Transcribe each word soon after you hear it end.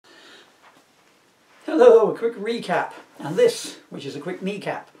Hello, a quick recap, and this, which is a quick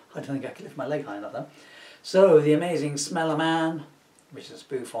kneecap. I don't think I can lift my leg high enough though. So, The Amazing Smeller-Man, which is a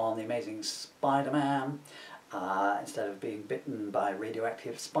spoof on The Amazing Spider-Man. Instead of being bitten by a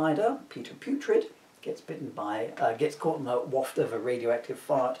radioactive spider, Peter Putrid gets caught in the waft of a radioactive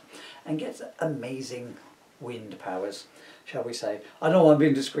fart and gets amazing wind powers, shall we say. I know I'm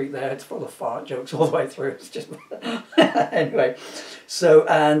being discreet there, it's full of fart jokes all the way through, it's just... Anyway, so,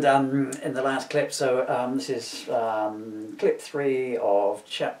 and in the last clip, this is clip 3 of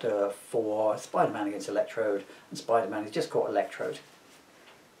chapter 4, Spider-Man against Electrode, and Spider-Man has just caught Electrode.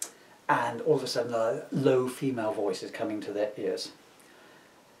 And all of a sudden a low female voice is coming to their ears.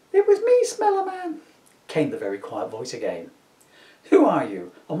 "It was me, Smeller-Man," came the very quiet voice again. "Who are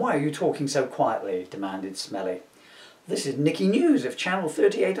you, and why are you talking so quietly?" demanded Smelly. "This is Nicky News of Channel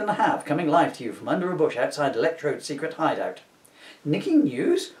 38½, coming live to you from under a bush outside Electrode's secret hideout." "Nicky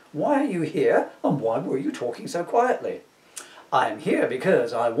News? Why are you here, and why were you talking so quietly?" "I am here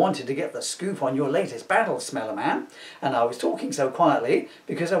because I wanted to get the scoop on your latest battle, Smeller-Man, and I was talking so quietly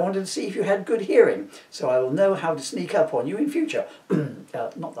because I wanted to see if you had good hearing, so I will know how to sneak up on you in future."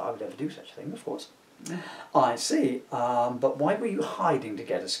 Not that I would ever do such a thing, of course. "I see, but why were you hiding to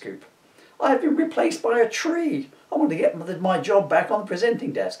get a scoop?" "I have been replaced by a tree. I want to get my job back on the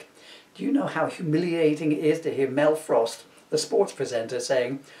presenting desk." "Do you know how humiliating it is to hear Mel Frost, the sports presenter,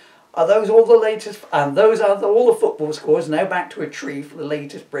 saying, 'Are those all the latest, and those are all the football scores, now back to a tree for the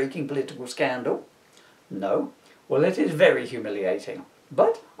latest breaking political scandal?'" "No. Well, it is very humiliating.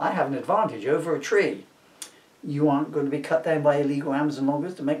 But I have an advantage over a tree." "You aren't going to be cut down by illegal Amazon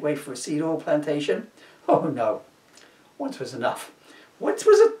loggers to make way for a seed oil plantation?" "Oh no. Once was enough." "Once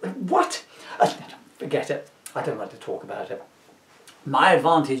was a... what?" Forget it. I don't like to talk about it. "My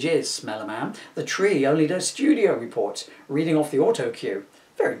advantage is, Smeller-Man, the tree only does studio reports, reading off the auto cue.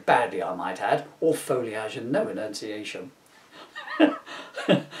 Very badly, I might add, all foliage and no enunciation."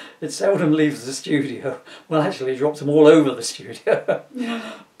 "It seldom leaves the studio. Well, actually, it drops them all over the studio."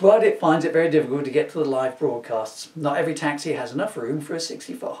 "But it finds it very difficult to get to the live broadcasts. Not every taxi has enough room for a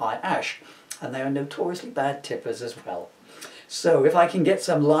 60-foot-high ash, and they are notoriously bad tippers as well. So if I can get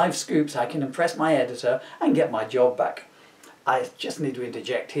some live scoops, I can impress my editor and get my job back." I just need to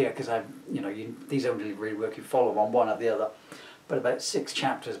interject here because these only really work if you follow on one or the other. But about 6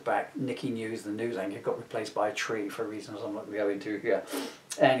 chapters back, Nicky News, the news anchor, got replaced by a tree for reasons I'm not going to go into here.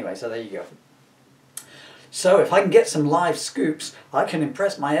 Anyway, so there you go. "So if I can get some live scoops, I can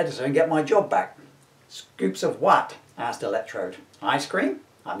impress my editor and get my job back." "Scoops of what?" asked Electrode. "Ice cream?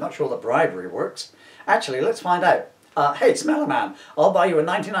 I'm not sure that bribery works. Actually, let's find out. Hey, Smeller-Man, I'll buy you a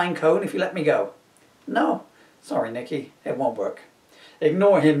 99 cone if you let me go." "No, sorry, Nicky, it won't work."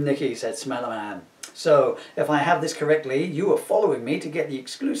 "Ignore him, Nicky," said Smeller-Man. "So, if I have this correctly, you are following me to get the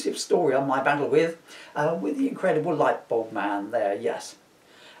exclusive story on my battle with the incredible light bulb man there, yes."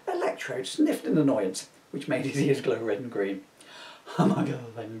 Electrode sniffed in annoyance, which made his ears glow red and green. "Oh my God,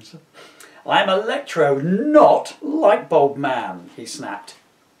 I'm Electrode, not light bulb man," he snapped.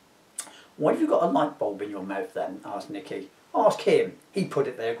 "Why have you got a light bulb in your mouth then?" asked Nicky. "Ask him. He put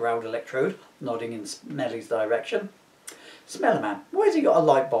it there," growled Electrode, nodding in Smelly's direction. "Smeller-Man, why's he got a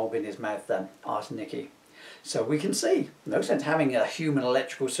light bulb in his mouth then?" asked Nicky. "So we can see. No sense having a human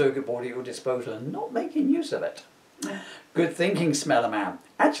electrical circuit board at your disposal and not making use of it." "Good thinking, Smeller-Man.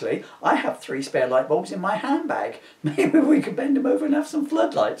 Actually, I have 3 spare light bulbs in my handbag. Maybe we could bend them over and have some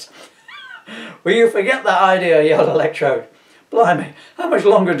floodlights." "Will you forget that idea?" yelled Electrode. "Blimey, how much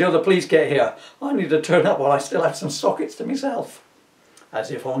longer till the police get here? I need to turn up while I still have some sockets to myself."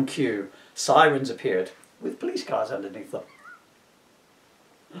 As if on cue, sirens appeared, with police cars underneath them.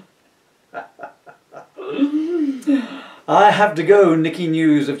 "I have to go, Nicky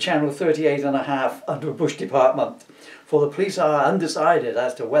News of Channel 38½, under a bush department, for the police are undecided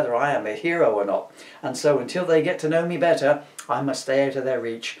as to whether I am a hero or not, and so until they get to know me better, I must stay out of their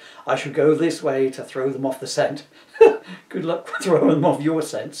reach. I shall go this way to throw them off the scent." "Good luck throwing them off your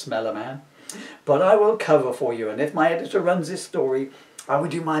scent, Smeller-Man. But I will cover for you, and if my editor runs this story, I will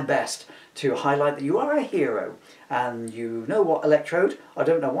do my best to highlight that you are a hero. And you know what, Electrode? I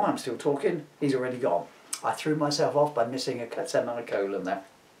don't know why I'm still talking. He's already gone. I threw myself off by missing a semicolon there.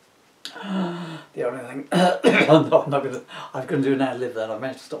 The only thing... I'm going to do an ad-lib then. I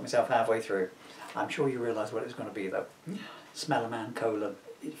managed to stop myself halfway through. I'm sure you realise what it's going to be though. Smeller-Man, colon,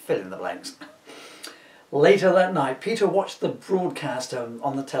 fill in the blanks. Later that night, Peter watched the broadcast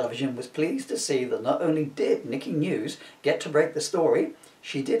on the television and was pleased to see that not only did Nicky News get to break the story,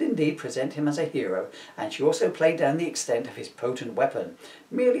 she did indeed present him as a hero, and she also played down the extent of his potent weapon,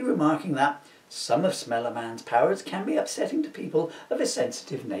 merely remarking that some of Smeller-Man's powers can be upsetting to people of a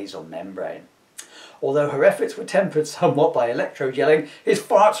sensitive nasal membrane. although her efforts were tempered somewhat by Electrode yelling, "His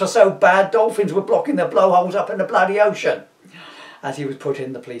farts were so bad, dolphins were blocking their blowholes up in the bloody ocean," as he was put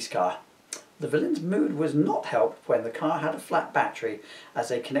in the police car. The villain's mood was not helped when the car had a flat battery as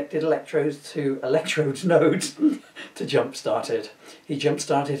they connected electrodes to Electrode's nodes to jump-start it. He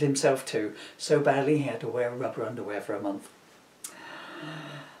jump-started himself too, so badly he had to wear rubber underwear for a month.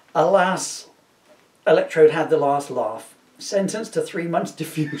 Alas, Electrode had the last laugh. Sentenced to 3 months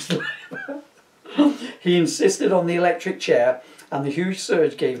diffuse labour. He insisted on the electric chair, and the huge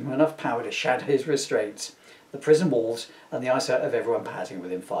surge gave him enough power to shatter his restraints, the prison walls, and the eyesight of everyone passing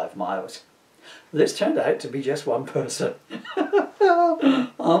within 5 miles. This turned out to be just one person.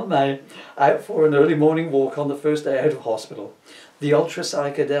 Aunt May, out for an early morning walk on the first day out of hospital. The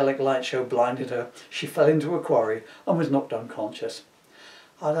ultra-psychedelic light show blinded her. She fell into a quarry and was knocked unconscious.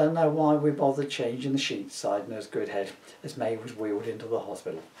 "I don't know why we bothered changing the sheets," sighed Nurse Goodhead as May was wheeled into the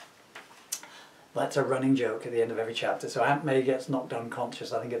hospital. That's a running joke at the end of every chapter. So Aunt May gets knocked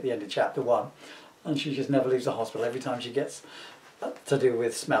unconscious, I think, at the end of chapter 1. And she just never leaves the hospital every time she gets to do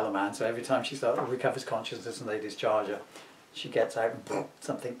with Smeller Man. So every time she recovers consciousness and they discharge her, she gets out and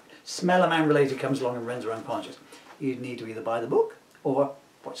something Smeller Man related comes along and rends her unconscious. You'd need to either buy the book or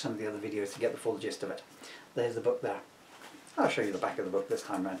watch some of the other videos to get the full gist of it. There's the book there. I'll show you the back of the book this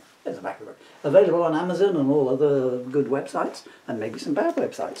time round. There's the back of the book. Available on Amazon and all other good websites, and maybe some bad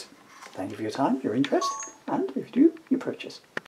websites. Thank you for your time, your interest, and if you do, your purchase.